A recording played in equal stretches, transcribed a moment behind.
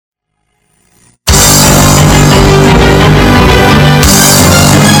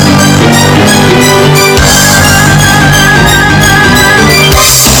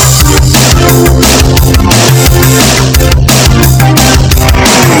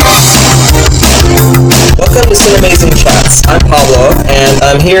Sin Amazing Chats. I'm Pablo, and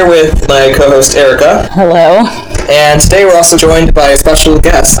I'm here with my co-host Erica. Hello. And today we're also joined by a special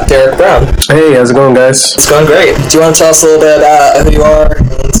guest, Derek Brown. Hey, how's it going, guys? It's going great. Do you want to tell us a little bit about who you are?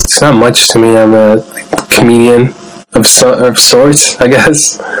 It's not much to me. I'm a comedian of sorts, I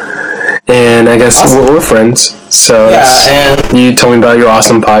guess. And I guess awesome. we're friends. So and you told me about your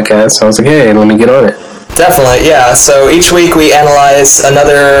awesome podcast. So I was like, hey, let me get on it. Definitely, yeah. So each week we analyze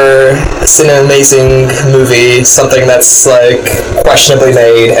another Sin Amazing movie, something that's like questionably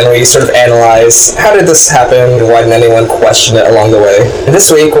made, and we sort of analyze how did this happen, why didn't anyone question it along the way. And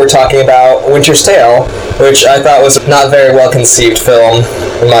this week we're talking about Winter's Tale, which I thought was a not very well conceived film,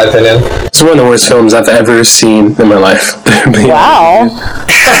 in my opinion. It's one of the worst films I've ever seen in my life. Wow.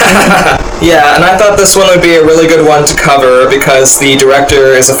 Yeah, and I thought this one would be a really good one to cover because the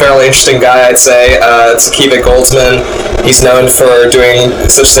director is a fairly interesting guy, I'd say. It's Akiva Goldsman. He's known for doing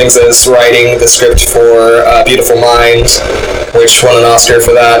such things as writing the script for Beautiful Mind, which won an Oscar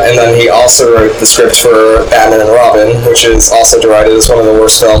for that, and then he also wrote the script for Batman and Robin, which is also derided as one of the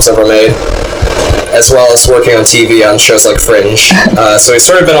worst films ever made, as well as working on TV on shows like Fringe. So he's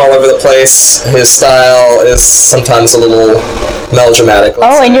sort of been all over the place. His style is sometimes a little melodramatic.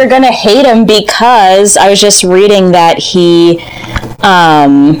 Oh, and you're going to hate him because I was just reading that he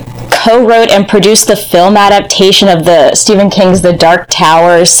co-wrote and produced the film adaptation of the Stephen King's The Dark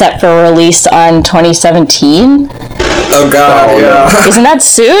Tower set for release on 2017. Oh god, yeah. Isn't that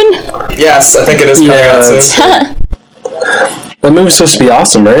soon? Yes, I think it is coming out soon. That movie's supposed to be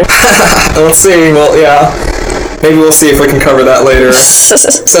awesome, right? Let's see, well, yeah. Maybe we'll see if we can cover that later.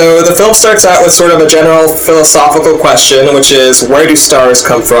 So the film starts out with sort of a general philosophical question, which is, where do stars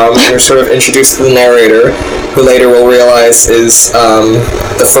come from? And you're sort of introduced to the narrator, who later we'll realize is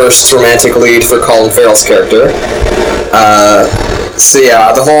the first romantic lead for Colin Farrell's character. So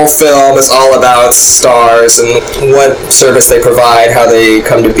yeah, the whole film is all about stars and what service they provide, how they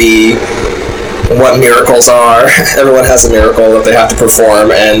come to be, what miracles are. Everyone has a miracle that they have to perform,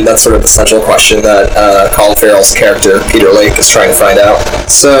 and that's sort of the central question that Colin Farrell's character, Peter Lake, is trying to find out.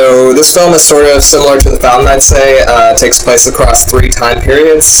 So this film is sort of similar to The Fountain, I'd say. It takes place across 3 time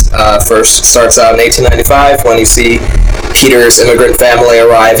periods. First starts out in 1895, when you see Peter's immigrant family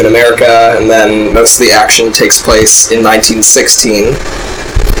arrive in America, and then most of the action takes place in 1916.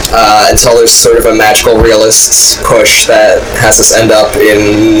 Until there's sort of a magical realist's push that has us end up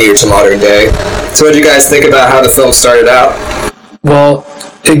in near to modern day. So what do you guys think about how the film started out? Well,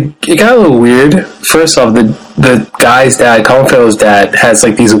 it got a little weird. First off, the guy's dad, Colin Farrell's dad, has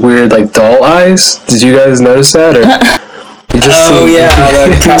like these weird like doll eyes. Did you guys notice that? Or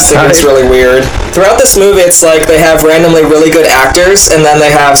The casting is really weird. Throughout this movie, it's like they have randomly really good actors, and then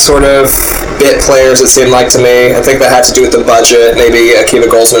they have sort of bit players, it seemed like to me. I think that had to do with the budget. Maybe Akiva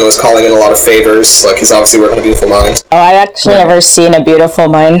Goldsman was calling in a lot of favors, like he's obviously working on Beautiful Mind. Oh, I've actually never seen A Beautiful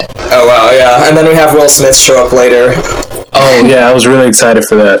Mind. Oh, wow, yeah. And then we have Will Smith show up later. Oh, yeah, I was really excited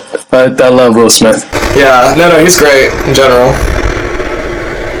for that. I love Will Smith. Yeah, no, he's great, in general.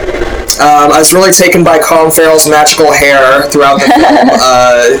 I was really taken by Colin Farrell's magical hair throughout the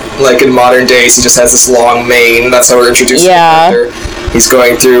film. Like in modern days, he just has this long mane. That's how we're introduced to the character. He's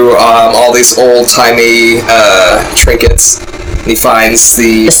going through all these old-timey trinkets. He finds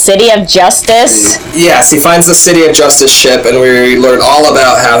the City of Justice? Yes, he finds the City of Justice ship, and we learn all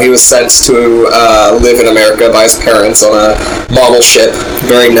about how he was sent to live in America by his parents on a model ship.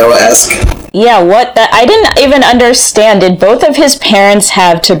 Very Noah-esque. Yeah, I didn't even understand. Did both of his parents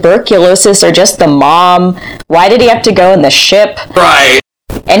have tuberculosis or just the mom? Why did he have to go in the ship? Right.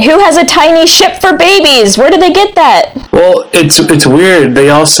 And who has a tiny ship for babies? Where did they get that? Well, it's weird. They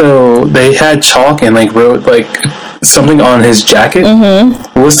had chalk and like wrote like something on his jacket.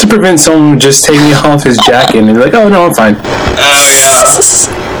 Mm-hmm. What's to prevent someone just taking off his jacket and they're like, oh no, I'm fine. Oh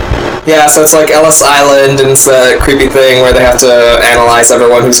yeah. Yeah, so it's like Ellis Island, and it's that creepy thing where they have to analyze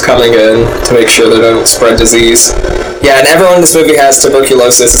everyone who's coming in to make sure they don't spread disease. Yeah, and everyone in this movie has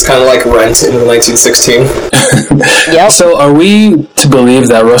tuberculosis. It's kind of like Rent in 1916. Yep. So are we to believe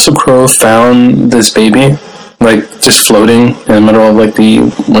that Russell Crowe found this baby? Like, just floating in the middle of, like,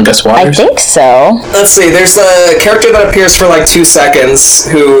 the, I guess, waters? I think so. Let's see, there's a character that appears for, like, 2 seconds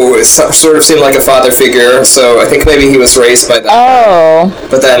who sort of seemed like a father figure, so I think maybe he was raised by that. Oh.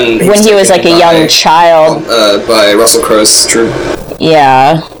 But then... When he was, like, a young child. By Russell Crowe's troop.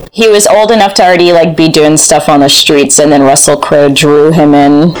 Yeah. He was old enough to already, like, be doing stuff on the streets, and then Russell Crowe drew him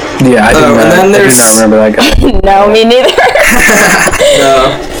in. Yeah, I did not remember that guy. No, me neither.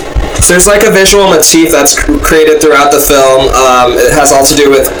 No. So there's like a visual motif that's created throughout the film. It has all to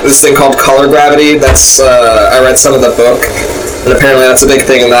do with this thing called color gravity. That's I read some of the book and apparently that's a big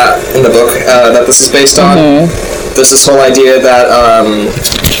thing in the book that this is based on. There's this whole idea that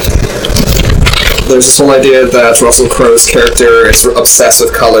Russell Crowe's character is obsessed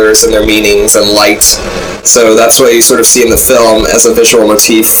with colors and their meanings and light. So that's what you sort of see in the film as a visual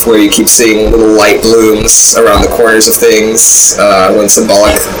motif, where you keep seeing little light blooms around the corners of things when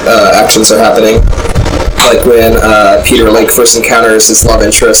symbolic actions are happening. Like when Peter Lake first encounters his love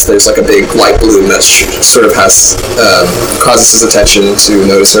interest, there's like a big light bloom that sort of causes his attention to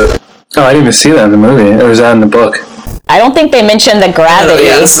notice her. Oh, I didn't even see that in the movie. Or was that in the book? I don't think they mentioned the gravity.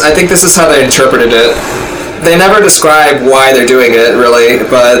 I think this is how they interpreted it. They never describe why they're doing it, really,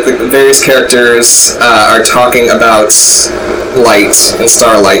 but the various characters are talking about light and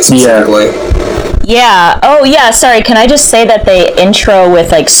starlight specifically. Yeah. Oh, yeah, sorry. Can I just say that they intro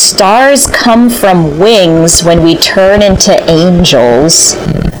with, like, stars come from wings when we turn into angels.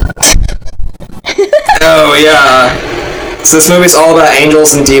 Oh, yeah. So this movie's all about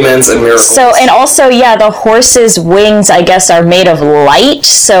angels and demons and miracles. So, and also, yeah, the horse's wings, I guess, are made of light,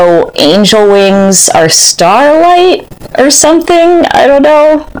 so angel wings are starlight or something? I don't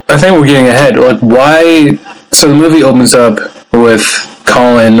know. I think we're getting ahead. Like, why... So the movie opens up with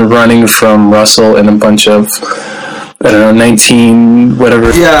Colin running from Russell and a bunch of, I don't know, 19... whatever.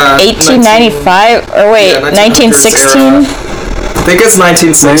 Yeah. 1895? Or wait, yeah, 1916? I think it's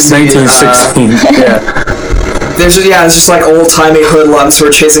 1916. 1916, yeah. It's just like old-timey hoodlums who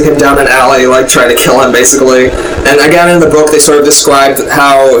are chasing him down an alley, like trying to kill him, basically. And again, in the book, they sort of described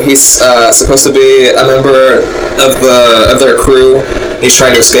how he's supposed to be a member of their crew. He's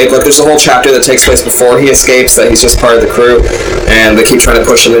trying to escape. Like, there's a whole chapter that takes place before he escapes that he's just part of the crew, and they keep trying to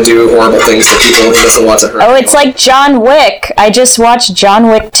push him to do horrible things to people he doesn't want to hurt. Oh, it's like John Wick. I just watched John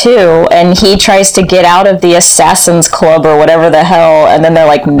Wick 2, and he tries to get out of the Assassin's Club or whatever the hell, and then they're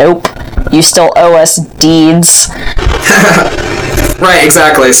like, nope, you still owe us deeds. Right,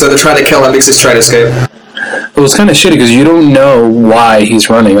 exactly. So they're trying to kill him because he's trying to escape. It was kind of shitty because you don't know why he's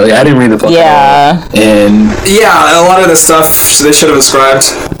running. Like, I didn't read the book at all. And yeah, a lot of the stuff they should have described.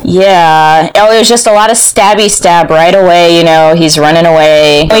 Yeah. Oh, it was just a lot of stabby stab right away, you know, he's running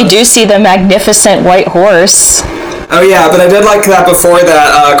away. We do see the magnificent white horse. Oh yeah, but I did like that before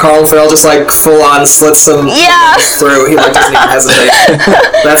that Colin Farrell just like full on slits them through. He like doesn't even hesitate.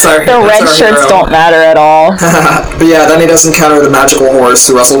 The red shirts don't matter at all. But yeah, then he does encounter the magical horse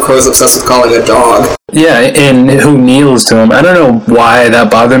who Russell Crowe's obsessed with calling a dog. Yeah, and who kneels to him. I don't know why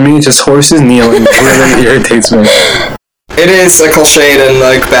that bothered me. Just horses kneeling really irritates me. It is a cliched and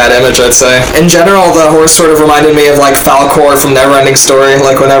like bad image, I'd say. In general, the horse sort of reminded me of like Falkor from Neverending Story.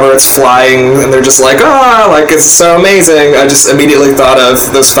 Like whenever it's flying and they're just like, like it's so amazing. I just immediately thought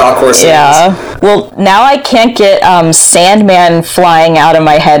of those Falkor scenes. Yeah. Well, now I can't get Sandman flying out of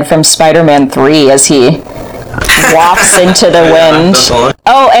my head from Spider-Man 3 as he walks into the wind.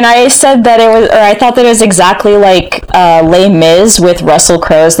 Oh, and I said that I thought that it was exactly like Les Mis with Russell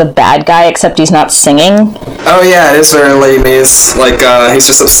Crowe as the bad guy, except he's not singing. Oh yeah, it is very Les Mis. Like he's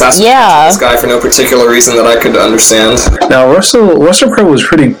just obsessed with this guy for no particular reason that I could understand. Now Russell Crowe was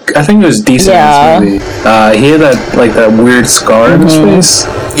pretty. I think it was decent in this movie. He had that weird scar in his face.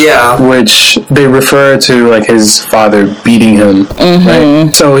 Yeah, which they refer to like his father beating him.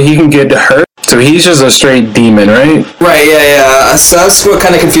 Right, so he can get hurt. So he's just a straight demon, right? Right, yeah. So that's what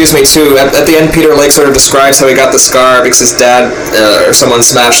kind of confused me, too. At the end, Peter Lake sort of describes how he got the scar because his dad or someone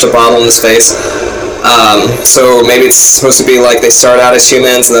smashed a bottle in his face. So maybe it's supposed to be like they start out as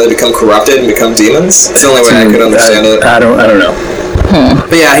humans and then they become corrupted and become demons? That's the only way I could understand it. I don't know.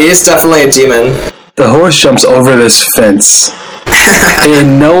 But yeah, he is definitely a demon. The horse jumps over this fence.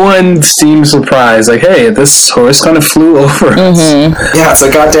 And no one seems surprised. Like, hey, this horse kind of flew over us. Yeah, it's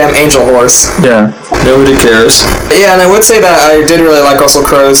a goddamn angel horse. Yeah. Nobody cares. Yeah, and I would say that I did really like Russell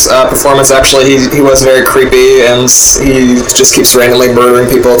Crowe's performance, actually. He was very creepy, and he just keeps randomly murdering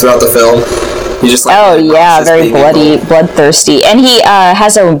people throughout the film. He just very bloodthirsty. And he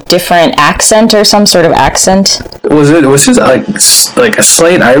has a different accent or some sort of accent. Was his like a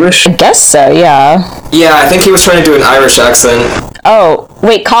slight Irish? I guess so, yeah. Yeah, I think he was trying to do an Irish accent. Oh,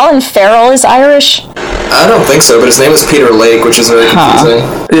 wait, Colin Farrell is Irish? I don't think so, but his name is Peter Lake, which is very confusing.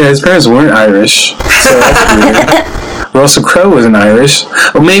 Yeah, his parents weren't Irish, so that's weird. Russell Crowe wasn't Irish.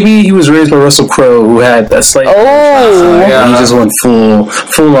 Or maybe he was raised by Russell Crowe, who had a slight yeah. He just went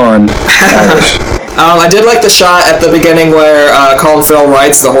full on Irish. I did like the shot at the beginning where Colin Farrell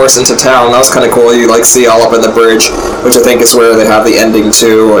rides the horse into town. That was kind of cool. You see all up in the bridge, which I think is where they have the ending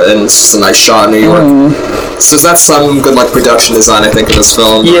too, and it's just a nice shot in New York. So that's some good production design, I think, in this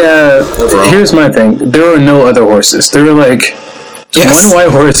film. Yeah. Overall. Here's my thing. There were no other horses. There were one white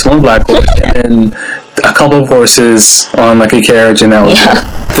horse, one black horse, and a couple of horses on like a carriage, and that was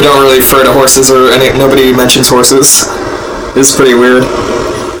it. They don't really refer to horses, or nobody mentions horses. It's pretty weird.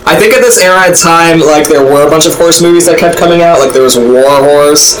 I think at this era of time, like, there were a bunch of horse movies that kept coming out. Like, there was War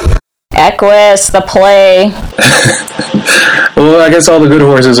Horse. Equus, the play. Well, I guess all the good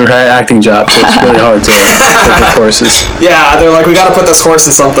horses are acting jobs, so it's really hard to put the horses. Yeah, they're like, we gotta put this horse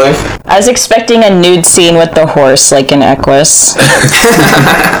in something. I was expecting a nude scene with the horse, like in Equus.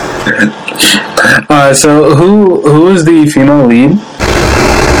 So who is the female lead?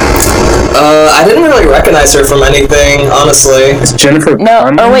 I didn't really recognize her from anything, honestly. It's Jennifer. No,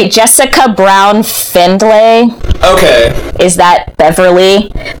 Connelly? wait, Jessica Brown Findlay. Okay. Is that Beverly?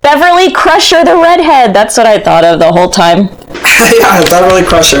 Beverly Crusher, the redhead. That's what I thought of the whole time. Yeah, Beverly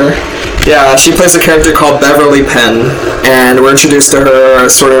Crusher. Yeah, she plays a character called Beverly Penn, and we're introduced to her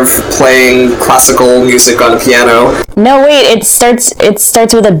sort of playing classical music on a piano. No, wait, it starts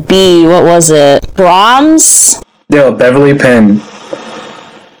with a B. What was it? Brahms? Yeah, Beverly Penn.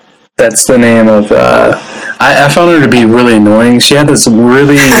 That's the name of, I found her to be really annoying. She had this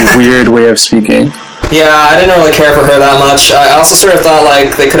really weird way of speaking. Yeah, I didn't really care for her that much. I also sort of thought,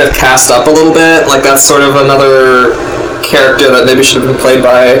 like, they could have cast up a little bit. Like, that's sort of another character that maybe should have been played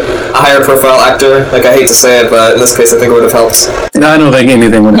by a higher profile actor. Like, I hate to say it, but in this case, I think it would have helped. No, I don't think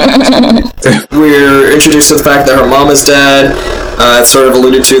anything would have helped. We're introduced to the fact that her mom is dead. It's sort of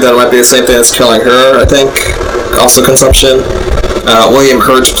alluded to that it might be the same thing that's killing her, I think. Also consumption. William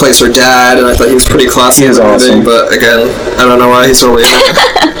Hurt plays her dad, and I thought he was pretty classy and everything, but again, I don't know why he's really in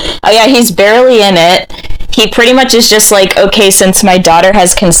it. Oh yeah, he's barely in it. He pretty much is just like, okay, since my daughter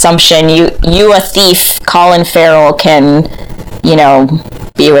has consumption, you a thief, Colin Farrell, can,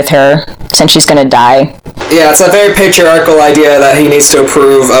 be with her since she's gonna die. Yeah, it's a very patriarchal idea that he needs to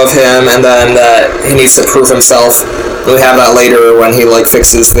approve of him, and then that he needs to prove himself. We have that later when he, like,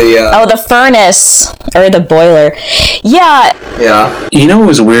 fixes the... the furnace. Or the boiler. Yeah. Yeah. You know what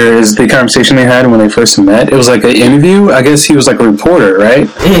was weird is the conversation they had when they first met. It was like an interview. I guess he was like a reporter, right?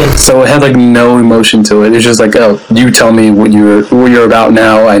 So it had like no emotion to it. It's just like, oh, you tell me what you're about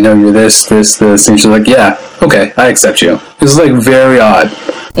now. I know you're this. And she's like, yeah, okay, I accept you. It was like very odd.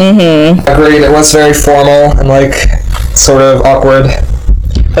 Mm-hmm. Agreed. It was very formal and like sort of awkward.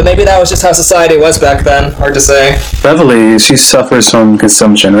 But maybe that was just how society was back then. Hard to say. Beverly, she suffers from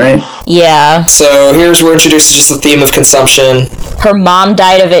consumption, right? Yeah. So we're introduced to just the theme of consumption. Her mom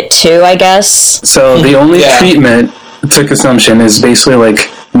died of it too, I guess. So the only treatment to consumption is basically like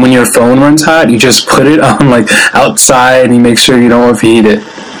when your phone runs hot, you just put it on like outside and you make sure you don't overheat it.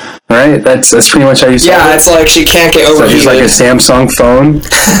 Right? That's pretty much how you solve it. Yeah, it's like she can't get overheated. So it's like a Samsung phone.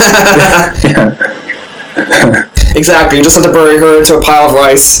 Yeah. Exactly, you just have to bury her into a pile of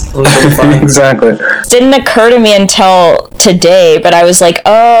rice. Exactly. Didn't occur to me until today, but I was like,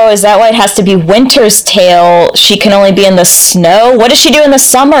 oh, is that why it has to be Winter's Tale? She can only be in the snow? What does she do in the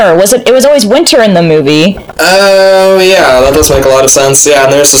summer? It was always winter in the movie. Oh, yeah, that does make a lot of sense. Yeah,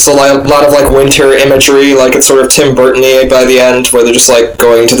 and there's just a lot of, like, winter imagery, like, it's sort of Tim Burton-y by the end, where they're just, like,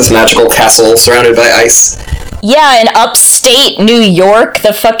 going to this magical castle surrounded by ice. Yeah, in upstate New York,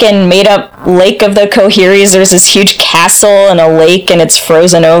 the fucking made-up Lake of the Coheries, there's this huge castle and a lake, and it's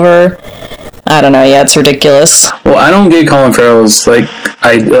frozen over. I don't know, yeah, it's ridiculous. Well, I don't get Colin Farrell's,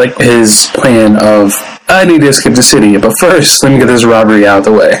 his plan of, I need to escape the city, but first, let me get this robbery out of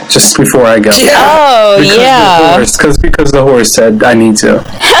the way, just before I go. Yeah. Oh, Because the horse said, I need to.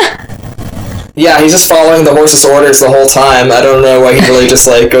 Yeah, he's just following the horse's orders the whole time. I don't know why he really just,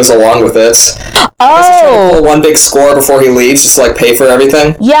 like, goes along with it. Oh! Pull one big score before he leaves, just to, like, pay for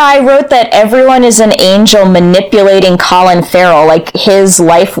everything. Yeah, I wrote that everyone is an angel manipulating Colin Farrell. Like, his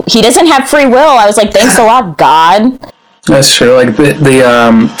life... He doesn't have free will. I was like, thanks a lot, God. That's true. Like,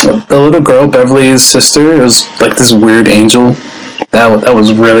 the little girl, Beverly's sister, it was, like, this weird angel. That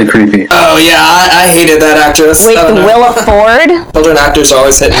was really creepy. Oh, yeah, I hated that actress. Wait, Willa Ford? Children actors are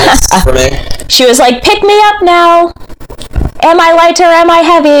always hit and miss for me. She was like, pick me up now. Am I light or am I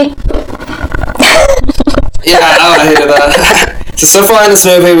heavy? Yeah, I hated that. So far in this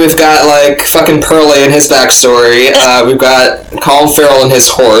movie, we've got, like, fucking Pearly and his backstory. We've got Colin Farrell and his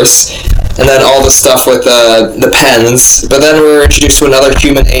horse. And then all the stuff with the pens. But then we're introduced to another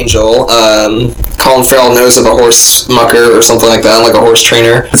human angel. Colin Farrell knows of a horse mucker or something like that, like a horse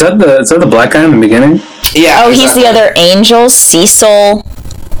trainer. Is that the black guy in the beginning? Yeah. Oh, exactly. He's the other angel, Cecil.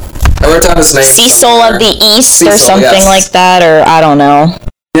 I wrote down his name. Cecil of the East, Cecil, or something like that, or I don't know.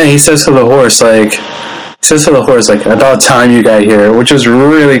 Yeah, he says to the horse, about time you got here, which was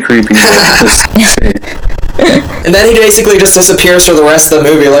really creepy to see. And then he basically just disappears for the rest of the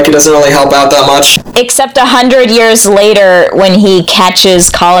movie, like he doesn't really help out that much. Except 100 years later when he catches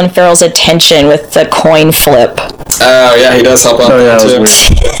Colin Farrell's attention with the coin flip. Oh, yeah, he does help out too.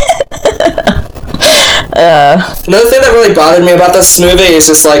 Another thing that really bothered me about this movie is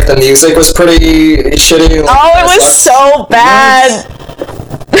just, like, the music was pretty shitty. Like, it was so bad.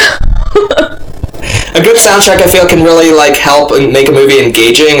 A good soundtrack, I feel, can really, like, help and make a movie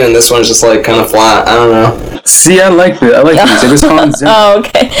engaging, and this one's just, like, kind of flat. I don't know. See, I like it. I like the music. It was Hans Zimmer. Oh,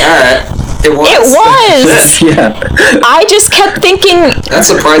 okay. Alright. It was? Yeah. I just kept thinking... That's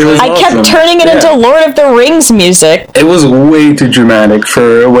surprising. I kept turning it into Lord of the Rings music. It was way too dramatic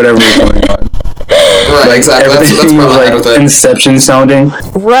for whatever was going on. Right, like, exactly. That's was like with it. Inception sounding.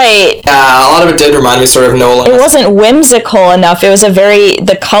 Right. A lot of it did remind me sort of Nolan. It wasn't whimsical enough. It was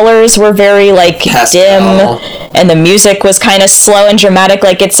the colors were very, like, pastel. dim, and the music was kind of slow and dramatic.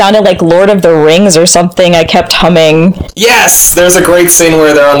 Like, it sounded like Lord of the Rings or something. I kept humming. Yes! There's a great scene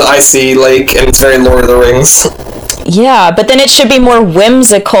where they're on the icy lake, and it's very Lord of the Rings. Yeah, but then it should be more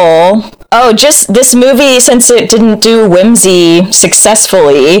whimsical. Oh, just this movie, since it didn't do whimsy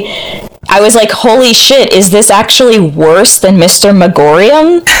successfully, I was like, holy shit, is this actually worse than Mr.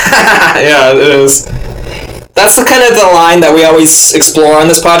 Megorium? Yeah, it is. That's the kind of the line that we always explore on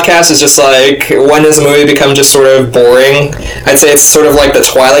this podcast, is just like, when does a movie become just sort of boring? I'd say it's sort of like the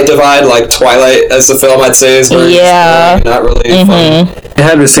Twilight divide, like Twilight as a film, I'd say, is very not really fun. It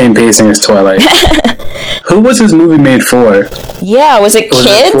had the same pacing as Twilight. Who was this movie made for? Yeah, was it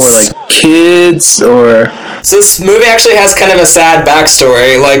kids? It for, like, kids, or... So this movie actually has kind of a sad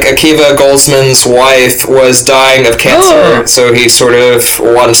backstory. Like, Akiva Goldsman's wife was dying of cancer, so he sort of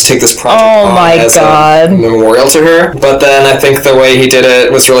wanted to take this project on as a memorial to her. But then I think the way he did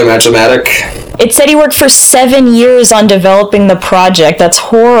it was really melodramatic. It said he worked for 7 years on developing the project. That's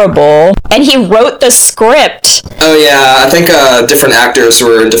horrible. And he wrote the script. Oh yeah, I think different actors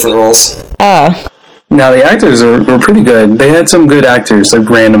were in different roles. Now, the actors were pretty good. They had some good actors, like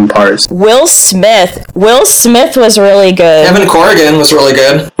random parts. Will Smith was really good. Kevin Corrigan was really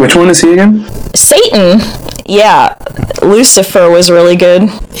good. Which one is he again? Satan. Yeah. Lucifer was really good.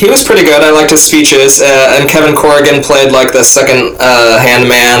 He was pretty good. I liked his speeches. And Kevin Corrigan played, like, the second hand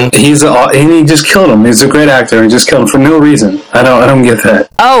man. And he just killed him. He's a great actor. He just killed him for no reason. I don't get that.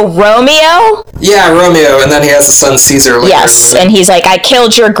 Oh, Romeo? Yeah, Romeo. And then he has a son, Caesar. Later. Yes, and he's like, I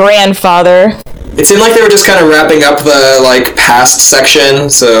killed your grandfather. It seemed like they were just kind of wrapping up the, like, past section,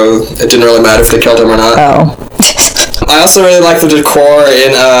 so it didn't really matter if they killed him or not. Oh. I also really like the decor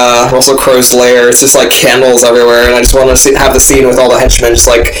in Russell Crowe's lair. It's just, like, candles everywhere, and I just want to have the scene with all the henchmen just,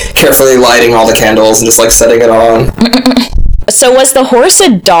 like, carefully lighting all the candles and just, like, setting it on. So was the horse a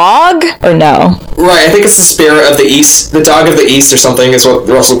dog, or no? Right, I think it's the spirit of the East. The dog of the East or something is what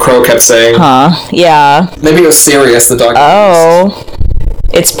Russell Crowe kept saying. Huh, yeah. Maybe it was Sirius, the dog of the East.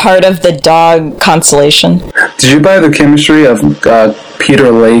 It's part of the dog constellation. Did you buy the chemistry of Peter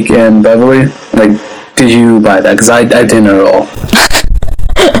Lake and Beverly? Like, did you buy that? Because I didn't at all.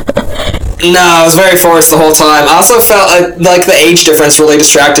 No, it was very forced the whole time. I also felt like the age difference really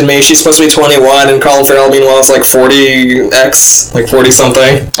distracted me. She's supposed to be 21, and Colin Farrell, meanwhile, is like 40x, like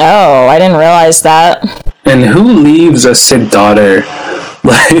 40-something. Oh, I didn't realize that. And who leaves a sick daughter,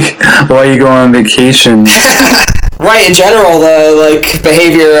 like, while you go on vacation? Right, in general, the, like,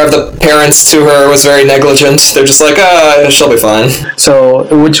 behavior of the parents to her was very negligent. They're just like, she'll be fine. So,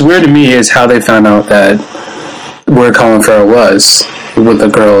 what's weird to me is how they found out that where Colin Farrell was with the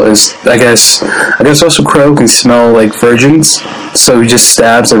girl is, I guess Russell Crowe can smell, like, virgins, so he just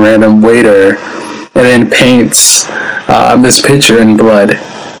stabs a random waiter and then paints this picture in blood.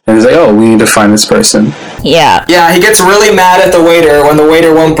 And he's like, oh, we need to find this person. Yeah. Yeah, he gets really mad at the waiter when the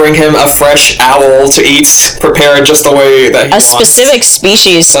waiter won't bring him a fresh owl to eat, prepared just the way that he wants. A specific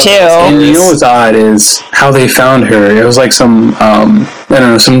species, too. And you know what's odd is how they found her. It was like some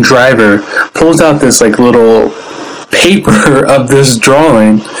driver pulls out this, like, little paper of this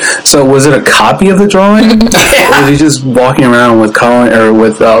drawing. So was it a copy of the drawing? Or was he just walking around with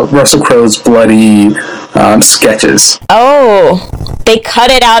Russell Crowe's bloody sketches? Oh, they cut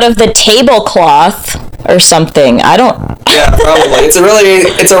it out of the tablecloth or something. I don't. Yeah, probably. It's a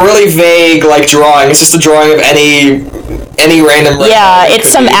really vague, like, drawing. It's just a drawing of any random. Yeah, it's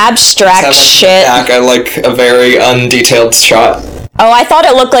some abstract shit. Like a very undetailed shot. Oh, I thought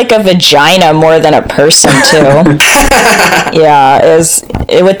it looked like a vagina more than a person, too. Yeah,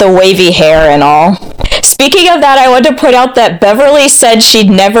 it with the wavy hair and all. Speaking of that, I wanted to point out that Beverly said she'd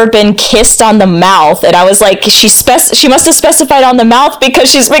never been kissed on the mouth, and I was like, she must have specified on the mouth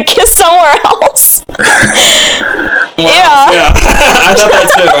because she's been kissed somewhere else. Yeah. I thought that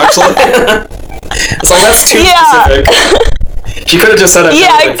too, actually. It's like, that's too specific. She could have just said it.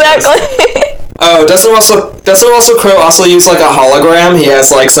 Yeah, exactly. Oh, doesn't Russell Crowe also use like a hologram? He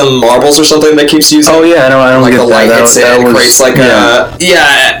has like some marbles or something that keeps using. Oh yeah, I don't like get the light that. hits it, it creates like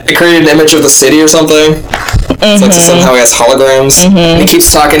it created an image of the city or something. It's like somehow he has holograms. He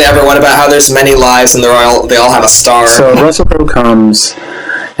keeps talking to everyone about how there's many lives and they all have a star. So Russell Crowe comes,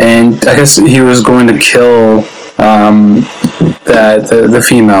 and I guess he was going to kill the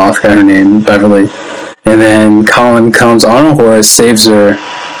female, I forgot her name, Beverly, and then Colin comes on a horse, saves her,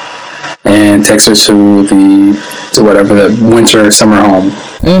 and takes her to the winter summer home.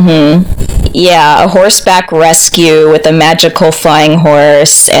 Yeah, a horseback rescue with a magical flying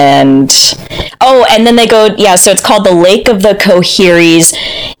horse, and then they go, so it's called the Lake of the Coheries,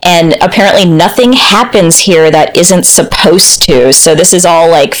 and apparently nothing happens here that isn't supposed to, so this is all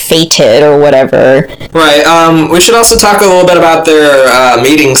like fated or whatever. Right, we should also talk a little bit about their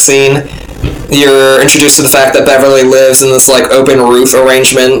meeting scene. You're introduced to the fact that Beverly lives in this like open roof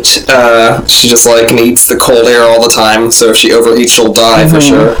arrangement. She just like needs the cold air all the time, so if she overheats, she'll die for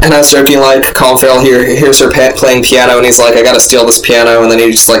sure. And I was joking, like Colin Farrell hears her playing piano, and he's like, "I gotta steal this piano," and then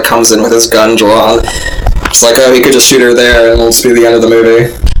he just like comes in with his gun drawn. It's like, oh, he could just shoot her there, and it'll just be the end of the movie.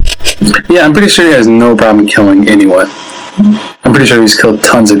 Yeah, I'm pretty sure he has no problem killing anyone. I'm pretty sure he's killed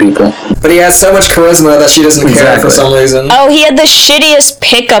tons of people. But he has so much charisma that she doesn't care for some reason. Oh, he had the shittiest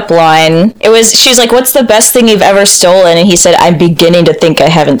pickup line. She was like, "What's the best thing you've ever stolen?" And he said, "I'm beginning to think I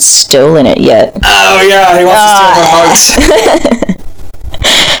haven't stolen it yet." Oh yeah, he wants to steal her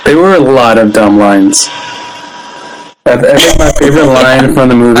heart. There were a lot of dumb lines. I think my favorite line from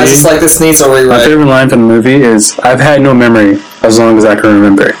the movie... I just like, this needs a rewrite. My favorite line from the movie is, "I've had no memory as long as I can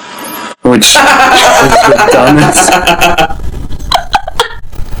remember." Which is the dumbest.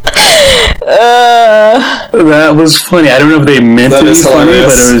 That was funny. I don't know if they meant to be funny,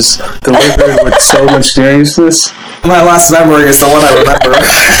 but it was delivered with so much seriousness. My last memory is the one I remember.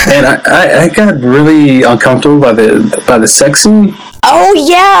 And I got really uncomfortable by the sex scene. Oh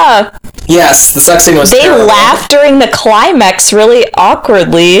yeah. Yes, the sex scene was They terrible. laughed during the climax really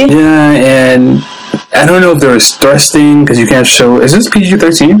awkwardly. Yeah, and I don't know if there was thrusting, because you can't show... Is this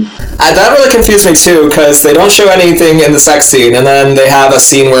PG-13? That really confused me too, because they don't show anything in the sex scene, and then they have a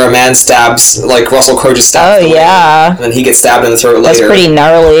scene where a man stabs, like Russell Crowe just stabs him, and then he gets stabbed in the throat later. That's pretty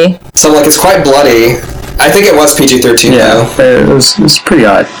gnarly. So like, it's quite bloody. I think it was PG-13 though. It was pretty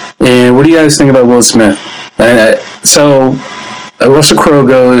odd. And what do you guys think about Will Smith? So Russell Crowe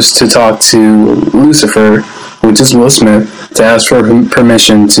goes to talk to Lucifer, which is Will Smith, to ask for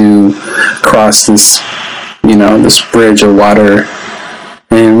permission to cross this bridge of water.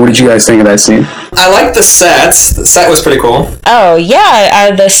 And what did you guys think of that scene? I liked the set. The set was pretty cool. Oh,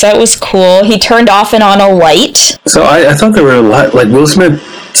 yeah, the set was cool. He turned off and on a light. So I thought there were a lot, like Will Smith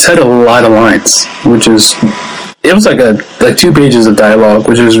said a lot of lines, which is, it was like 2 pages of dialogue,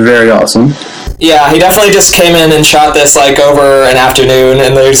 which was very awesome. Yeah, he definitely just came in and shot this like over an afternoon,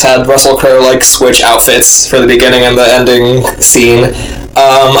 and they just had Russell Crowe like switch outfits for the beginning and the ending scene.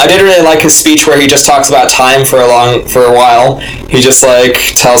 I did really like his speech where he just talks about time for a while. He just like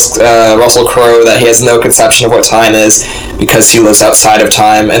tells Russell Crowe that he has no conception of what time is because he lives outside of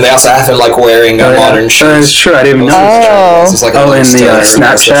time, and they also have him like wearing a modern shirt. Sure, I didn't even notice. Like in the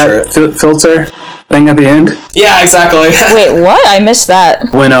Snapchat filter thing at the end? Yeah, exactly. Wait, what? I missed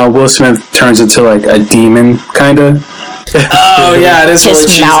that. When Will Smith turns into like a demon, kind of. Oh yeah, it is really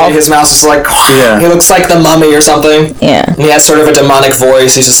cheesy. His mouth is like, he looks like the Mummy or something. Yeah. And he has sort of a demonic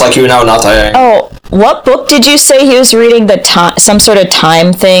voice. He's just like, not I. Oh, what book did you say he was reading? Some sort of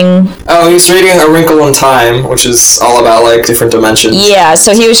time thing? Oh, he was reading A Wrinkle in Time, which is all about like different dimensions. Yeah,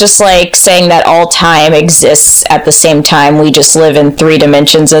 so he was just like saying that all time exists at the same time. We just live in 3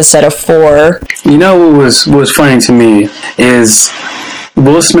 dimensions instead of 4. You know what was funny to me is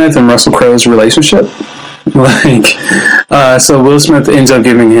Will Smith and Russell Crowe's relationship. So Will Smith ends up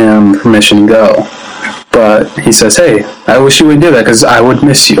giving him permission to go, but he says, "Hey, I wish you wouldn't do that because I would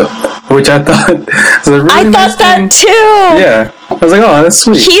miss you," which I thought was a really nice thing. That too. Yeah, I was like, "Oh, that's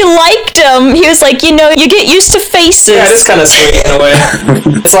sweet." He liked him. He was like, you get used to faces. Yeah, it is kind of sweet in a way.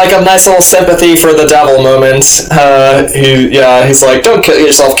 It's like a nice little sympathy for the devil moment. He's like, "Don't get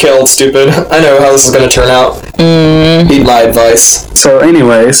yourself killed, stupid. I know how this is going to turn out. Heed my advice." So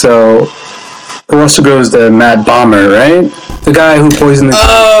anyway, Russell goes to Matt Bomber, right? The guy who poisoned the...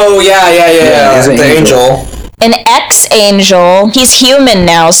 Oh, yeah. He's the angel. An ex-angel. He's human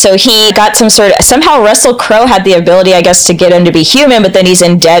now, so he got somehow Russell Crowe had the ability, I guess, to get him to be human, but then he's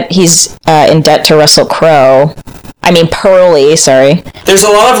in debt to Russell Crowe. Pearly, sorry. There's a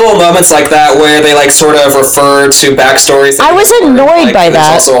lot of little moments like that where they, like, sort of refer to backstories. I was annoyed by that.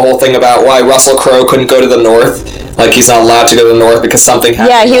 There's also a whole thing about why Russell Crowe couldn't go to the North. Like, he's not allowed to go to the North because something happened.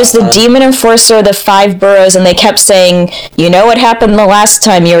 Yeah, he was the demon enforcer of the 5 boroughs, and they kept saying, you know what happened the last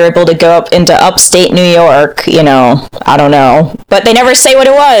time you were able to go up into upstate New York, I don't know. But they never say what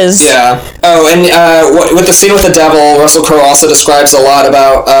it was. Yeah. Oh, and with the scene with the devil, Russell Crowe also describes a lot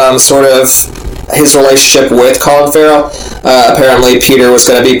about sort of his relationship with Colin Farrell. Apparently Peter was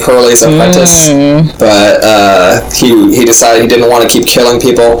going to be Pearlie's apprentice, but he decided he didn't want to keep killing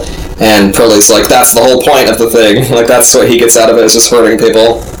people. And Pearlie's like, that's the whole point of the thing. Like, that's what he gets out of it, is just hurting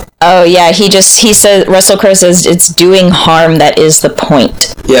people. Oh, yeah, he says, Russell Crowe says, it's doing harm that is the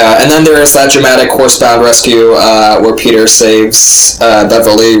point. Yeah, and then there is that dramatic horsebound rescue where Peter saves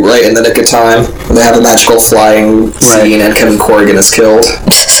Beverly right in the nick of time. They have a magical flying scene, and Kevin Corrigan is killed.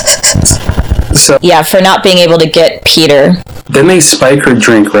 So yeah, for not being able to get Peter. Then they spike her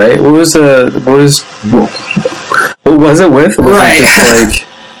drink, right? What was it with? Right. It just, like,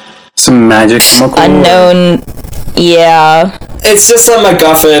 some magic chemical? Unknown, yeah. It's just a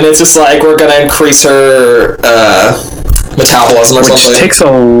MacGuffin. It's just like, we're gonna increase her metabolism or something. Which takes a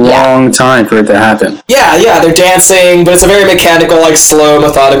long time for it to happen. Yeah, they're dancing, but it's a very mechanical, like, slow,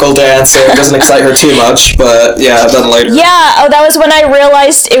 methodical dance, so it doesn't excite her too much, but yeah, then later. Yeah, that was when I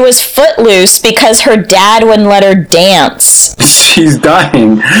realized it was Footloose, because her dad wouldn't let her dance. She's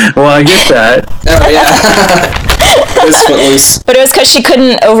dying. Well, I get that. Oh, yeah. It's Footloose. But it was because she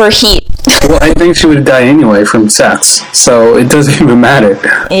couldn't overheat. Well, I think she would die anyway from sex, so it doesn't even matter.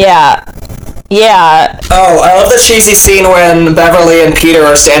 Yeah. Oh, I love the cheesy scene when Beverly and Peter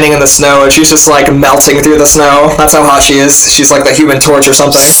are standing in the snow and she's just, like, melting through the snow. That's how hot she is. She's like the Human Torch or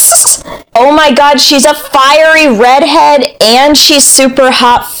something. Oh my god, she's a fiery redhead and she's super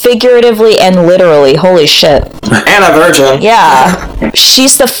hot figuratively and literally. Holy shit. And a virgin. Yeah.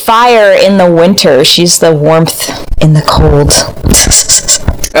 She's the fire in the winter. She's the warmth in the cold.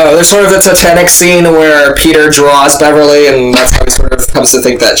 Oh, there's sort of a Titanic scene where Peter draws Beverly, and that's how he sort of comes to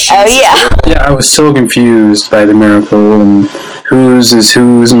think that she's... Oh, yeah. Yeah, I was so confused by the miracle, and whose is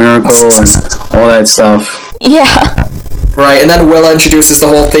whose miracle, and all that stuff. Yeah. Right, and then Willa introduces the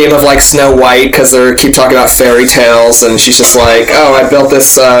whole theme of, like, Snow White, because they keep talking about fairy tales, and she's just like, oh, I built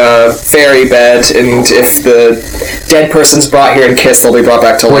this fairy bed, and if the dead person's brought here and kissed, they'll be brought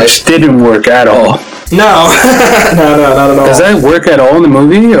back to life. Which didn't work at all. No. No, not at all. Does that work at all in the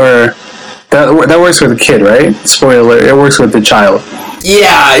movie, or... That works with the kid, right? Spoiler, it works with the child.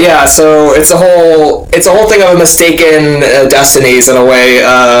 Yeah, so it's a whole thing of a mistaken destinies, in a way.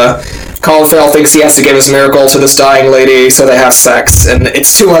 Colin Farrell thinks he has to give his miracle to this dying lady, so they have sex, and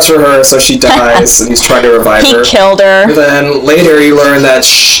it's too much for her, so she dies, and he's trying to revive her. He killed her. But then later you learn that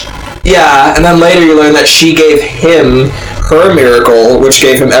she gave him her miracle, which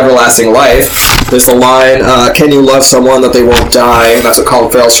gave him everlasting life. There's the line, can you love someone that they won't die? That's what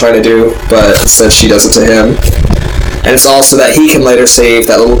Colin Farrell's trying to do, but instead she does it to him. And it's also that he can later save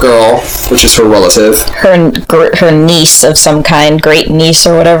that little girl, which is her relative. Her niece of some kind, great niece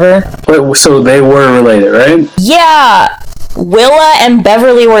or whatever. Wait, so they were related, right? Yeah! Willa and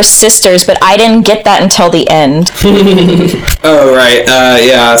Beverly were sisters, but I didn't get that until the end. Oh, right.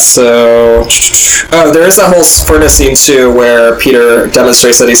 Yeah, so... Oh, there is that whole furnace scene, too, where Peter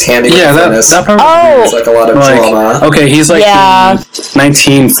demonstrates that he's handing the furnace. That probably It's like a lot of drama. Okay, he's like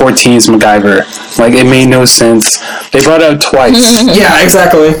 1914's MacGyver. Like, it made no sense. They brought it up twice. Yeah,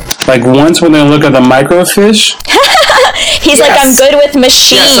 exactly. Like, once when they look at the microfiche... He's like, I'm good with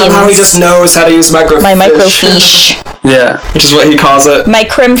machines. Yeah, somehow he just knows how to use microfiche. My microfiche. Yeah. Which is what he calls it. My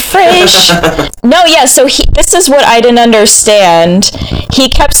creme fraiche. No, yeah, so this is what I didn't understand. He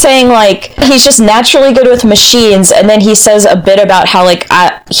kept saying, like, he's just naturally good with machines, and then he says a bit about how, like,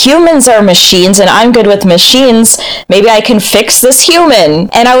 humans are machines, and I'm good with machines. Maybe I can fix this human.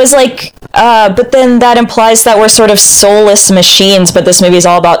 And I was like, but then that implies that we're sort of soulless machines, but this movie is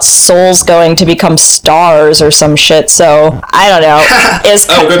all about souls going to become stars or some shit, so I don't know.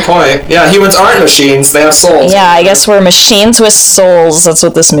 Oh, good point. Yeah, humans aren't machines, they have souls. Yeah, I guess we're machines with souls, that's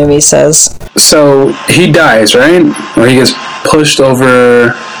what this movie says. So, he dies, right? Or he gets pushed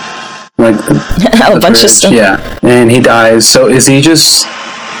over, like... a bunch of stuff. Yeah, and he dies. So, is he just...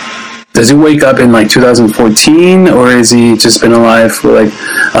 Does he wake up in, like, 2014, or has he just been alive for, like,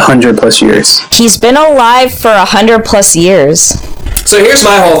 100 plus years? He's been alive for 100 plus years. So here's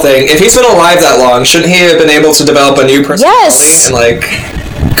my whole thing. If he's been alive that long, shouldn't he have been able to develop a new personality? Yes. And, like,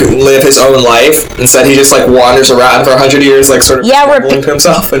 live his own life. Instead, he just like wanders around for 100 years, like sort of mumbling to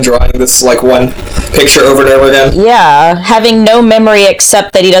himself and drawing this like one picture over and over again. Yeah, having no memory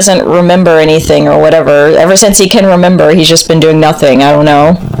except that he doesn't remember anything or whatever. Ever since he can remember, he's just been doing nothing. I don't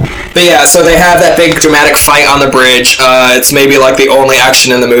know. But yeah, so they have that big dramatic fight on the bridge. It's maybe like the only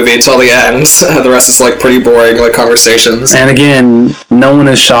action in the movie until the end. The rest is like pretty boring, like conversations. And again, no one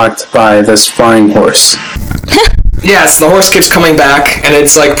is shocked by this flying horse. Yes, the horse keeps coming back, and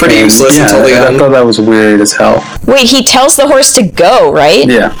it's like pretty useless until the end. I thought that was weird as hell. Wait, he tells the horse to go, right?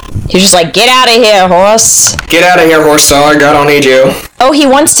 Yeah. He's just like, get out of here, horse. Get out of here, horse dog. I don't need you. Oh, he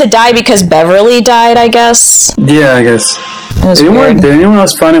wants to die because Beverly died, I guess? Yeah, I guess. Did anyone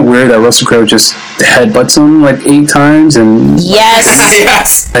else find it weird that Russell Crowe just headbutts him like 8 times? And yes.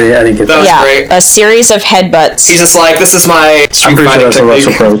 Yes. I didn't get that. That was great. A series of headbutts. He's just like, this is my I'm pretty sure that's a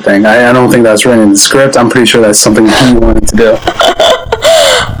Russell Crowe thing. I don't think that's written in the script. I'm pretty sure that's something he wanted to do.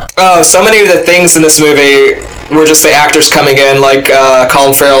 Oh, so many of the things in this movie were just the actors coming in, like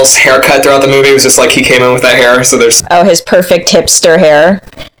Colin Farrell's haircut throughout the movie was just like he came in with that hair, so there's... Oh, his perfect hipster hair.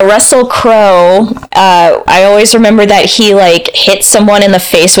 Russell Crowe, I always remember that he, like, hit someone in the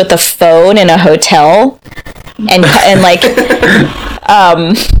face with a phone in a hotel, and like,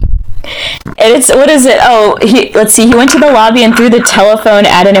 and it's, what is it? Oh, let's see, he went to the lobby and threw the telephone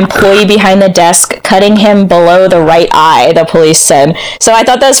at an employee behind the desk, cutting him below the right eye, the police said. So I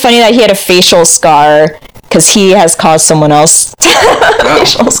thought that was funny that he had a facial scar, because he has caused someone else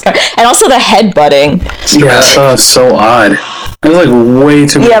facial scar. And also the headbutting. Yeah, that was so odd. It was like way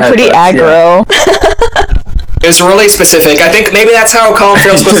too much. Yeah, pretty aggro. Yeah. It was really specific. I think maybe that's how Colin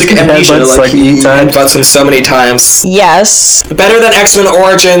Farrell's supposed to get amnesia. Like he headbutts him so many times. Yes. Better than X-Men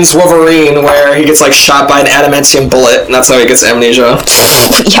Origins Wolverine, where he gets like shot by an adamantium bullet, and that's how he gets amnesia.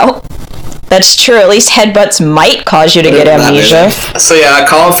 Yep. That's true. At least headbutts might cause you to get amnesia. So yeah,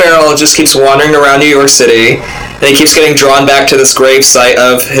 Colin Farrell just keeps wandering around New York City, and he keeps getting drawn back to this grave site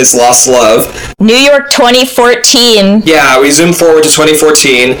of his lost love. New York 2014. Yeah, we zoom forward to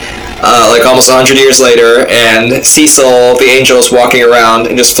 2014, like almost 100 years later, and Cecil, the angel, is walking around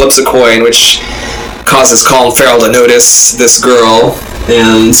and just flips a coin, which causes Colin Farrell to notice this girl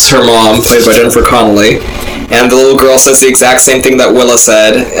and her mom, played by Jennifer Connelly. And the little girl says the exact same thing that Willa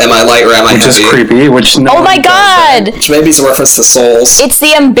said, am I light or am I heavy? Which is creepy, which no oh my god! Which maybe is a reference to Souls. It's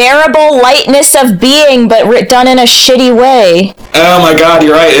the unbearable lightness of being, but done in a shitty way. Oh my god,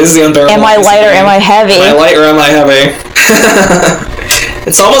 you're right, it is the unbearable Am I light or am I heavy? Am I light or am I heavy?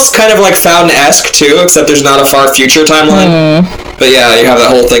 It's almost kind of like Fountain-esque, too, except there's not a far future timeline. But yeah, you have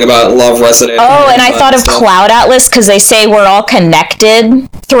that whole thing about love resonating. Oh, and I thought of Cloud Atlas, because they say we're all connected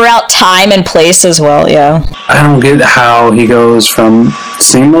throughout time and place as well, yeah. I don't get how he goes from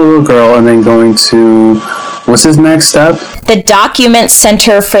seeing the little girl and then going to... What's his next step? The document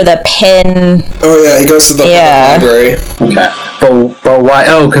center for the pin. Oh yeah, he goes to the library. Okay. But why?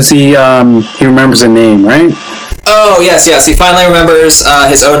 Oh, because he remembers a name, right? Oh, yes. He finally remembers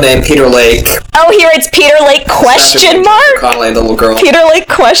his own name, Peter Lake. Oh, he writes Peter Lake question mark? Connelly and the little girl. Peter Lake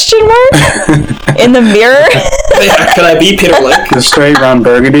question mark? In the mirror? Yeah, could I be Peter Lake? The straight Ron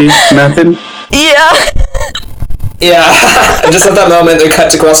Burgundy method? Yeah. Yeah, and just at that moment, they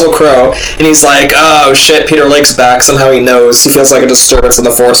cut to Russell Crowe, and he's like, oh shit, Peter Lake's back. Somehow he knows. He feels like a disturbance in the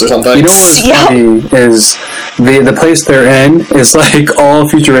Force or something. You know what's funny is the place they're in is like all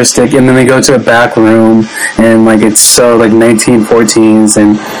futuristic, and then they go to a back room, and like it's so like 1914s,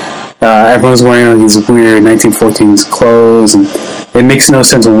 and everyone's wearing these weird 1914s clothes, and it makes no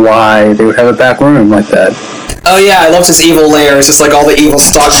sense why they would have a back room like that. Oh yeah, I loved his evil lair. It's just like all the evil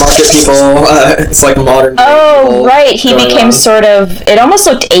stock market people. It's like modern. Oh, right. He became sort of... It almost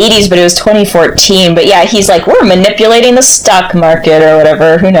looked 80s, but it was 2014. But yeah, he's like, we're manipulating the stock market or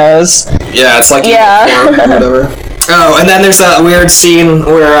whatever. Who knows? Yeah, it's like... Yeah. Or whatever. Oh, and then there's that weird scene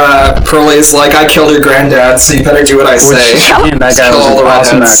where Pearlie's like, I killed your granddad, so you better do what I say. And that guy was an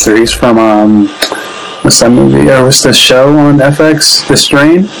awesome actor. He's from... What's that movie? What's the show on FX? The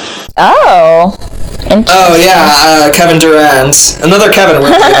Strain? Oh. Oh, yeah, Kevin Durant. Another Kevin,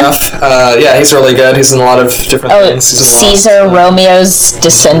 weirdly enough. Yeah, he's really good. He's in a lot of different things. Caesar, Romeo's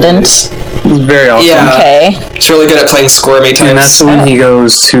descendant. He's very awesome. Yeah. Okay. He's really good at playing squirmy types. And that's when he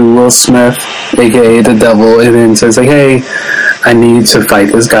goes to Will Smith, a.k.a. the devil, and then says, like, hey, I need to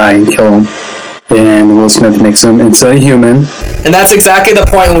fight this guy and kill him. And Will Smith makes him into a human. And that's exactly the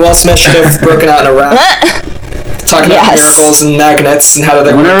point when Will Smith should have broken out in a rap. Talking about miracles and magnets and how do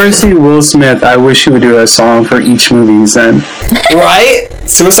they work. Whenever I see Will Smith, I wish he would do a song for each movie he's in. Right?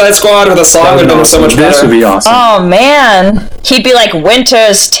 Suicide Squad with a song would have been so much better. This would be awesome. Oh, man. He'd be like,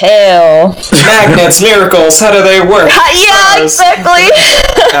 Winter's Tale. Magnets, miracles, how do they work? Yeah, exactly.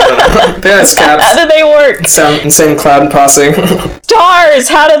 I don't know. Yeah, it's caps. How do they work? Insane cloud posse. Stars,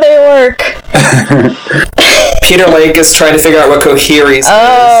 how do they work? Peter Lake is trying to figure out what Coheres is.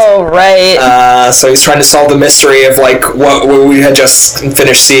 Oh, right. So he's trying to solve the mystery of, like, what we had just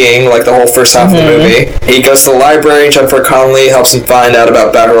finished seeing, like, the whole first half of the movie. He goes to the library, Jennifer Connelly helps him find out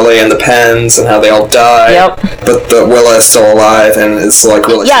about Beverly and the Pens and how they all died. Yep. But Willa is still alive and is, like,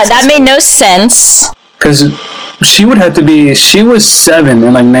 really... Yeah, that made no sense. Because she would have to be... She was 7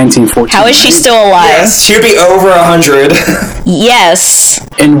 in, like, 1914. How is she still alive? Yes, she would be over 100. Yes.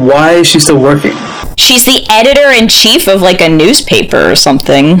 And why is she still working? She's the editor-in-chief of, like, a newspaper or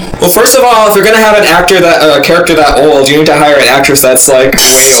something. Well, first of all, if you're gonna have an actor character that old, you need to hire an actress that's, like,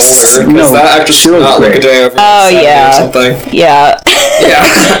 way older. Because that actress does not look a day over 70 or something. Yeah.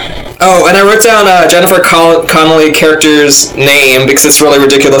 Yeah. Oh, and I wrote down Jennifer Connelly character's name because it's really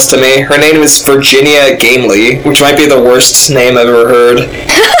ridiculous to me. Her name is Virginia Gamely, which might be the worst name I've ever heard.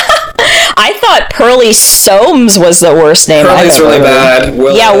 I thought Pearlie Soames was the worst name I've ever heard. Pearlie's really bad.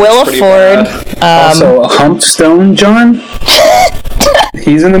 Willa Ford. Also, Humpstone John?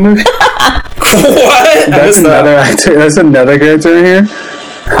 He's in the movie? What? That's another actor. That's another character in here?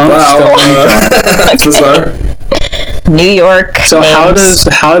 Wow. Bizarre. New York. So names.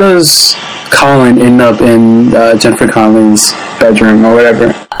 how does Colin end up in Jennifer Connelly's bedroom or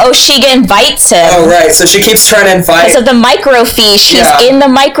whatever? Oh, she invites him. Oh, right. So she keeps trying to invite... Because of the microfiche. He's in the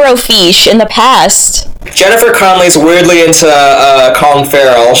microfiche in the past. Jennifer Connelly's weirdly into Colin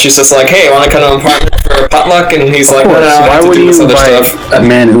Farrell. She's just like, hey, want to come to an apartment for a potluck? And he's like, no, why would you invite a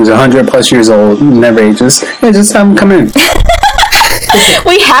man who's 100 plus years old, never ages? Yeah, just have him come in.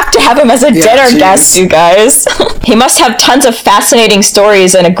 We have to have him as a dinner guest, you guys. He must have tons of fascinating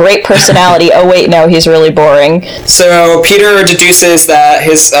stories and a great personality. Oh wait, no, he's really boring. So Peter deduces that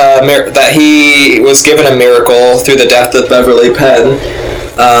that he was given a miracle through the death of Beverly Penn,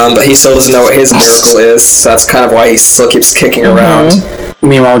 but he still doesn't know what his miracle is. So that's kind of why he still keeps kicking around.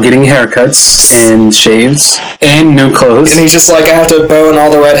 Meanwhile, getting haircuts and shaves and new clothes. And he's just like, I have to bone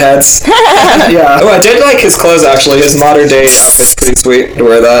all the redheads. Yeah. Oh, I did like his clothes, actually. His modern day outfit's pretty sweet to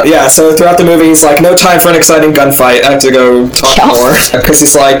wear that. Yeah, so throughout the movie, he's like, no time for an exciting gunfight. I have to go talk more. Because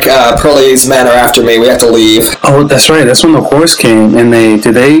he's like, Pearlie's men are after me. We have to leave. Oh, that's right. That's when the horse came. And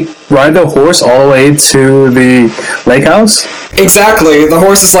did they ride the horse all the way to the lake house? Exactly. The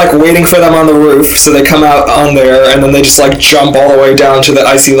horse is like waiting for them on the roof, so they come out on there, and then they just like jump all the way down to the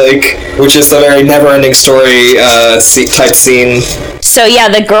icy lake, which is a very never-ending story type scene. So yeah,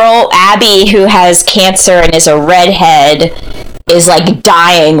 the girl Abby who has cancer and is a redhead is like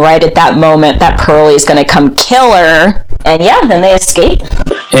dying right at that moment that Pearlie's gonna come kill her, and yeah, then they escape.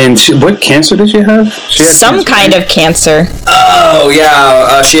 And what cancer did she have? She had some kind of cancer. Oh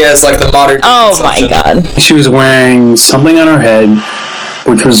yeah, she has like the modern. Oh my god. She was wearing something on her head,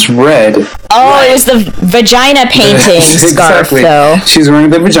 which was red. Oh, right. It was the vagina painting scarf, though. She's wearing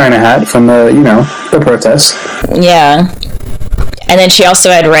the vagina hat from the protest. Yeah. And then she also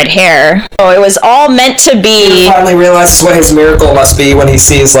had red hair. Oh, it was all meant to be... He finally realizes what his miracle must be when he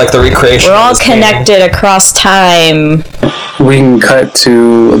sees, like, the recreation. We're all connected across time. We can cut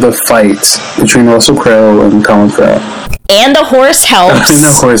to the fight between Russell Crowe and Colin Farrell. And the horse helps.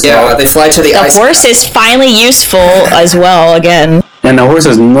 They fly to the ice. The horse is finally useful as well, again. And the horse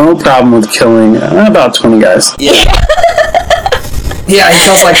has no problem with killing about 20 guys. Yeah. Yeah, he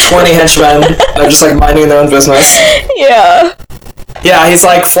kills like 20 henchmen. They're just like minding their own business. Yeah. Yeah, he's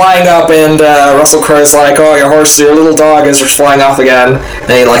like flying up, and Russell Crowe's like, "Oh, your little dog is flying off again."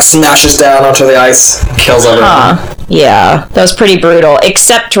 And he like smashes down onto the ice, kills everyone. Yeah, that was pretty brutal.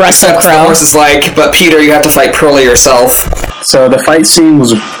 Except Russell Crowe. The horse is like, "But Peter, you have to fight Pearlie yourself." So the fight scene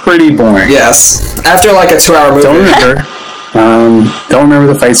was pretty boring. Yes, after like a 2-hour movie. Don't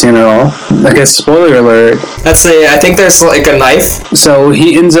remember the fight scene at all. I guess spoiler alert. I think there's like a knife. So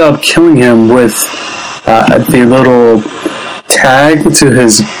he ends up killing him with the little tag to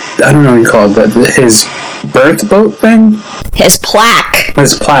his, I don't know what you call it, but his birth boat thing? His plaque.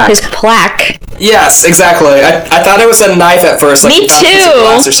 His plaque. Yes, exactly. I thought it was a knife at first. Like Me too.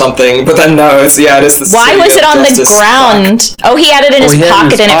 Glass or something, but then no, it is the Why was it on the ground? Plaque. Oh, he had it in his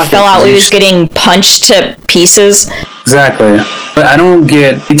pocket and it fell out. He was getting punched to pieces. Exactly. But I don't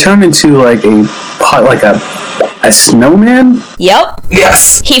get, he turned into like a snowman? Yep.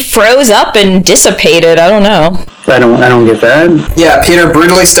 Yes. He froze up and dissipated. I don't know. I don't get that. Yeah, Peter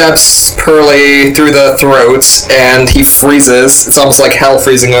brutally stabs Pearlie through the throat, and he freezes. It's almost like hell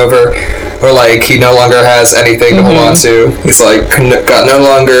freezing over, or like he no longer has anything to hold on to. He's like no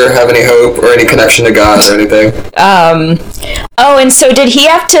longer have any hope or any connection to God or anything. Oh, and so did he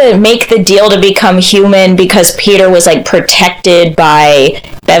have to make the deal to become human because Peter was like protected by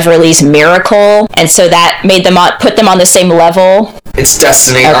Beverly's miracle, and so that made them put them on the same level? It's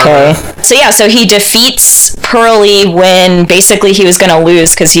destiny. Okay. So he defeats Pearlie when basically he was going to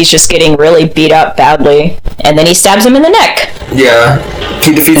lose because he's just getting really beat up badly, and then he stabs him in the neck. Yeah,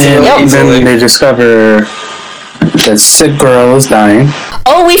 he defeats him really easily. Then they discover that sick girl is dying.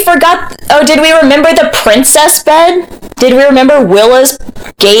 Oh, we forgot. Oh, did we remember the princess bed? Did we remember Willa's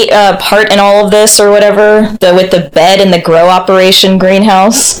part in all of this or whatever? With the bed in the grow operation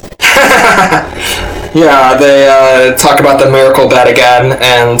greenhouse? Yeah, they talk about the miracle bed again,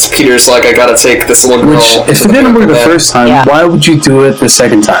 and Peter's like, I gotta take this little girl. If it didn't work the first time, why would you do it the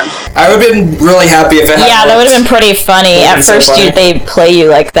second time? I would have been really happy if it had that would have been pretty funny. At first, they play you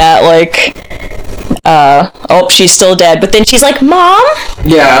like that, like, she's still dead. But then she's like, Mom?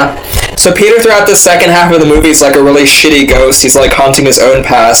 Yeah. So Peter, throughout the second half of the movie, is like a really shitty ghost. He's like haunting his own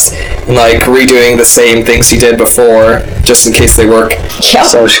past and like redoing the same things he did before, just in case they work. Yep.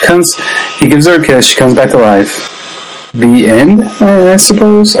 So he gives her a kiss, she comes back to life. The end, I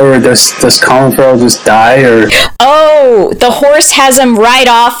suppose? Or does Colin Farrell just die? Or oh, the horse has him ride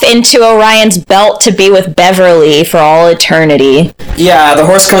off into Orion's belt to be with Beverly for all eternity. Yeah, the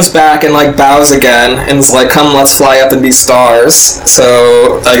horse comes back and like bows again and is like, come, let's fly up and be stars.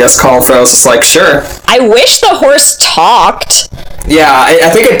 So I guess Colin Farrell's just like, sure. I wish the horse talked. Yeah, I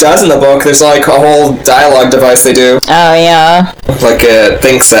think it does in the book. There's like a whole dialogue device they do. Oh, yeah. Like it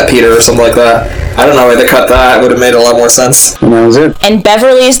thinks at Peter or something like that. I don't know why they cut that. It would have made a lot more sense. And that was it. And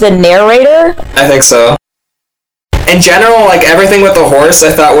Beverly's the narrator? I think so. In general, like, everything with the horse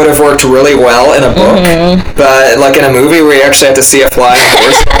I thought would have worked really well in a book, but, like, in a movie where you actually have to see a flying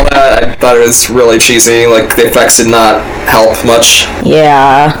horse and all that, I thought it was really cheesy. Like, the effects did not help much.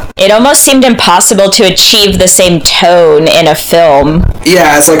 Yeah. It almost seemed impossible to achieve the same tone in a film.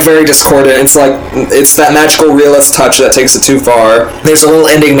 Yeah, it's, like, very discordant. It's, like, it's that magical realist touch that takes it too far. There's a little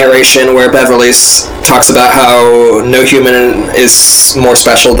ending narration where Beverly talks about how no human is more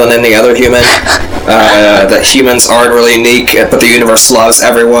special than any other human, that humans aren't really unique, but the universe loves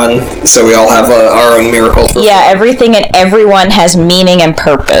everyone, so we all have our own miracle. Everything and everyone has meaning and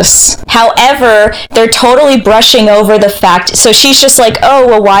purpose. However, they're totally brushing over the fact, so she's just like, oh,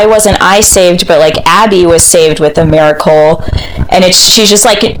 well, why wasn't I saved? But, like, Abby was saved with a miracle, and she's just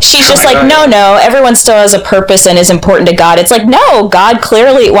like, no, everyone still has a purpose and is important to God. It's like, no, God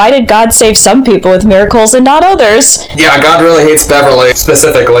clearly, why did God save some people with miracles and not others? Yeah, God really hates Beverly,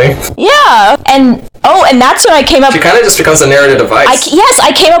 specifically. Yeah, and that's when I came up... She kind of just becomes a narrative device.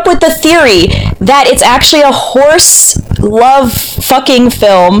 I came up with the theory that it's actually a horse love fucking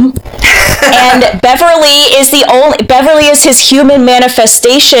film, and Beverly is his human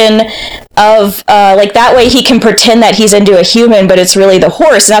manifestation of, like, that way he can pretend that he's into a human, but it's really the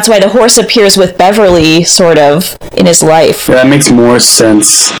horse, and that's why the horse appears with Beverly, sort of, in his life. Yeah, that makes more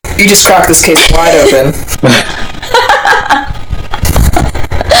sense. You just cracked this case wide open.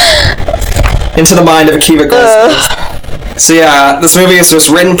 Into the mind of Akiva Goldsman. So yeah, this movie was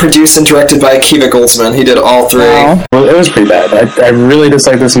written, produced, and directed by Akiva Goldsman. He did all three. Wow. Well, it was pretty bad. I really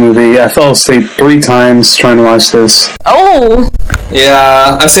disliked this movie. I fell asleep 3 times trying to watch this. Oh!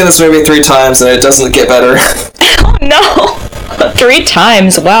 Yeah, I've seen this movie 3 times, and it doesn't get better. Oh no! 3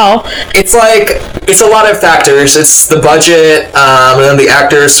 times, wow. It's a lot of factors. It's the budget, and then the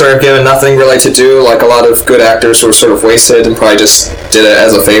actors sort of given nothing really to do. Like, a lot of good actors were sort of wasted and probably just did it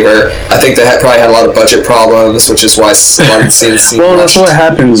as a favor. I think they probably had a lot of budget problems, which is why a lot of the scenes seem well, that's what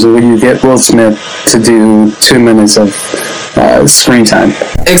happens when you get Will Smith to do 2 minutes of screen time.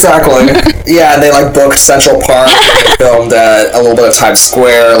 Exactly. Yeah, they like booked Central Park and they filmed at a little bit of Times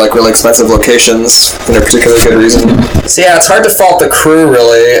Square, like really expensive locations for no particular good reason. So yeah, it's hard to fault the crew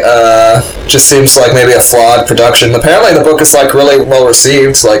really. Just seems like maybe a flawed production. Apparently the book is like really well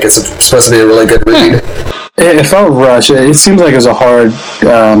received, like it's supposed to be a really good read. It felt rushed. It seems like it was a hard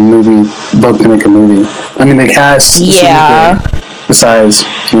book to make a movie. I mean, the cast, besides,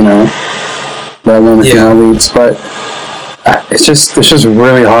 that one of the female leads, but it's just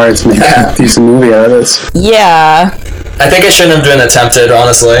really hard to make a decent movie out of this. Yeah. I think it shouldn't have been attempted,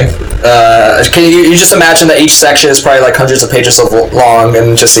 honestly. Can you just imagine that each section is probably like hundreds of pages long,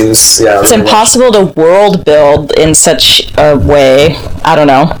 and it just seems, It's impossible to world build in such a way, I don't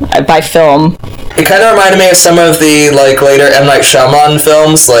know, by film. It kind of reminded me of some of the like later M. Night Shyamalan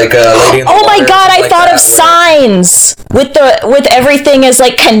films, like Lady in the Oh my Water, god, I like thought that, of Signs with everything is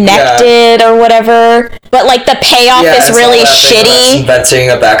like connected or whatever, but like the payoff Yeah, is it's really all that thing about shitty. inventing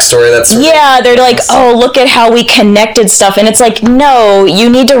a backstory that's Yeah, they're like, oh, look at how we connected stuff. And it's like, no, you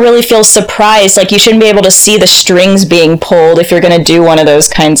need to really feel surprised. Like, you shouldn't be able to see the strings being pulled if you're going to do one of those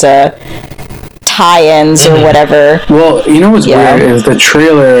kinds of tie-ins or whatever. Well, you know what's weird is the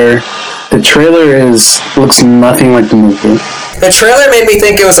trailer looks nothing like the movie. The trailer made me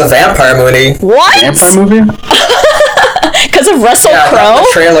think it was a vampire movie. What? Vampire movie? Because of Russell Crowe? The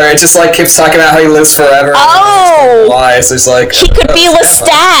trailer, it just like keeps talking about how he lives forever. Oh! Why? So it's like He could be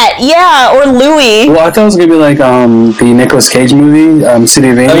Lestat, yeah, or Louis. Well, I thought it was gonna be like the Nicolas Cage movie, City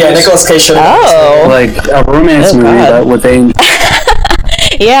of Angels. Oh yeah, Nicolas Cage should like a romance movie God. but with a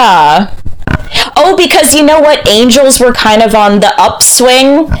Yeah. Oh, because you know what? Angels were kind of on the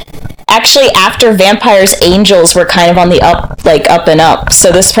upswing. Actually, after Vampires, Angels were kind of on the up and up.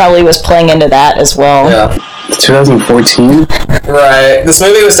 So this probably was playing into that as well. Yeah. 2014. Right. This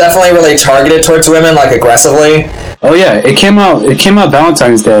movie was definitely really targeted towards women, like aggressively. Oh yeah, it came out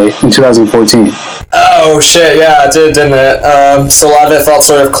Valentine's Day in 2014. Oh shit, yeah, it did, didn't it? So a lot of it felt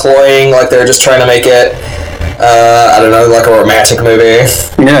sort of cloying, like they were just trying to make it, I don't know, like a romantic movie.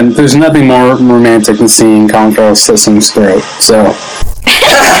 Yeah, there's nothing more romantic than seeing Colin Farrell slit someone's throat. So.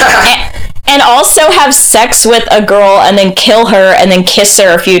 And also have sex with a girl and then kill her and then kiss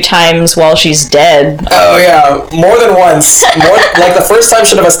her a few times while she's dead. Oh yeah, more than once. Like the first time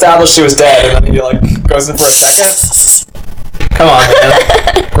should have established she was dead, and then he like goes in for a second. Come on,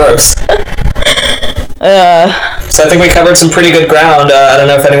 man. Gross. So I think we covered some pretty good ground. I don't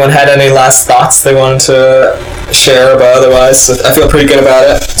know if anyone had any last thoughts they wanted to share, but otherwise I feel pretty good about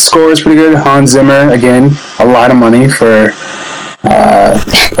it. Score is pretty good. Hans Zimmer, again, a lot of money for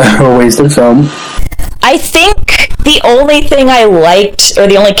a wasted film. I think the only thing I liked, or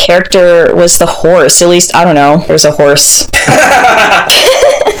the only character, was the horse. At least, I don't know, there's a horse.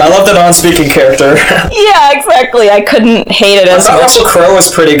 I love the non-speaking character. Yeah, exactly. I couldn't hate it as much. Russell Crowe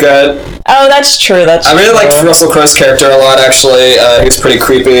was pretty good. Oh, that's true. I really liked Russell Crowe's character a lot, actually. He was pretty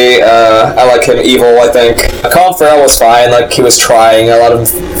creepy. I like him evil, I think. Colin Farrell was fine. Like, he was trying. A lot of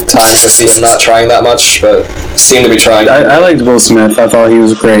times I see him not trying that much, but seemed to be trying. I liked Will Smith. I thought he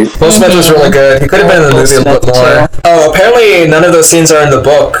was great. Will Smith was really good. He could have been in the movie a bit more. Oh, apparently none of those scenes are in the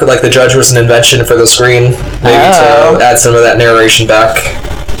book. Like, the judge was an invention for the screen. Maybe to add some of that narration back.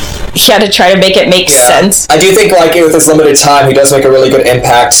 Yeah, to try to make it make sense. I do think, like, with his limited time, he does make a really good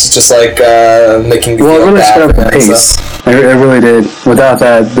impact, just, like, making you feel it really bad sped up for the him, pace. so. It really did. Without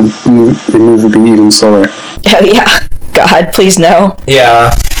that, the movie would be even slower. Oh, yeah. God, please no.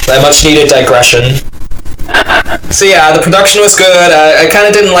 Yeah, that much needed digression. So yeah, the production was good. I kind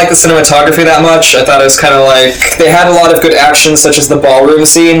of didn't like the cinematography that much. I thought it was kind of like, they had a lot of good action, such as the ballroom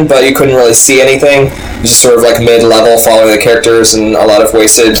scene, but you couldn't really see anything. It was just sort of like mid-level following the characters and a lot of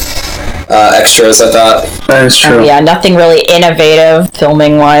wasted extras, I thought. That is true. Oh, yeah, nothing really innovative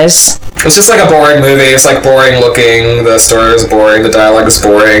filming-wise. It was just like a boring movie. It's like boring looking, the story was boring, the dialogue was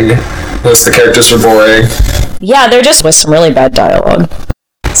boring, most of the characters were boring. Yeah, there just was some really bad dialogue.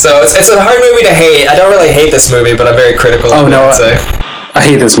 So it's a hard movie to hate. I don't really hate this movie, but I'm very critical of it, I would say. I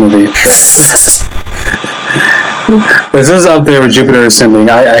hate this movie. This is up there with Jupiter Ascending.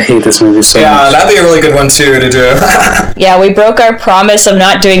 I hate this movie so much. Yeah, that'd be a really good one too to do. Yeah, we broke our promise of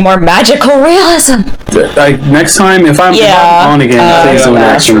not doing more magical realism. Like, next time, if I'm on again, please do an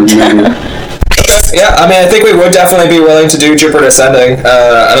action movie. Yeah, I mean, I think we would definitely be willing to do Jupiter Ascending.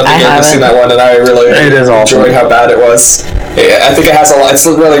 I don't think you've ever seen that one, and I really enjoyed how bad it was. I think it has a lot. It's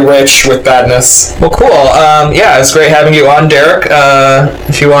really rich with badness. Well, cool. Yeah, it's great having you on, Derek.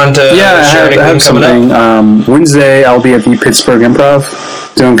 If you want to share anything I have something. Wednesday, I'll be at the Pittsburgh Improv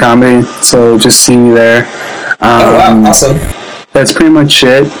doing comedy, so just see me there. Oh, wow. Awesome. That's pretty much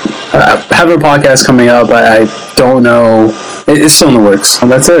it. I have a podcast coming up. I don't know. It's still in the works. So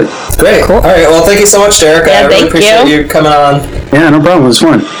that's it. Great. Cool. All right. Well, thank you so much, Derek. I really appreciate you coming on. Yeah, no problem. It was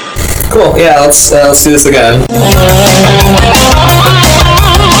fun. Cool. Yeah, let's do this again.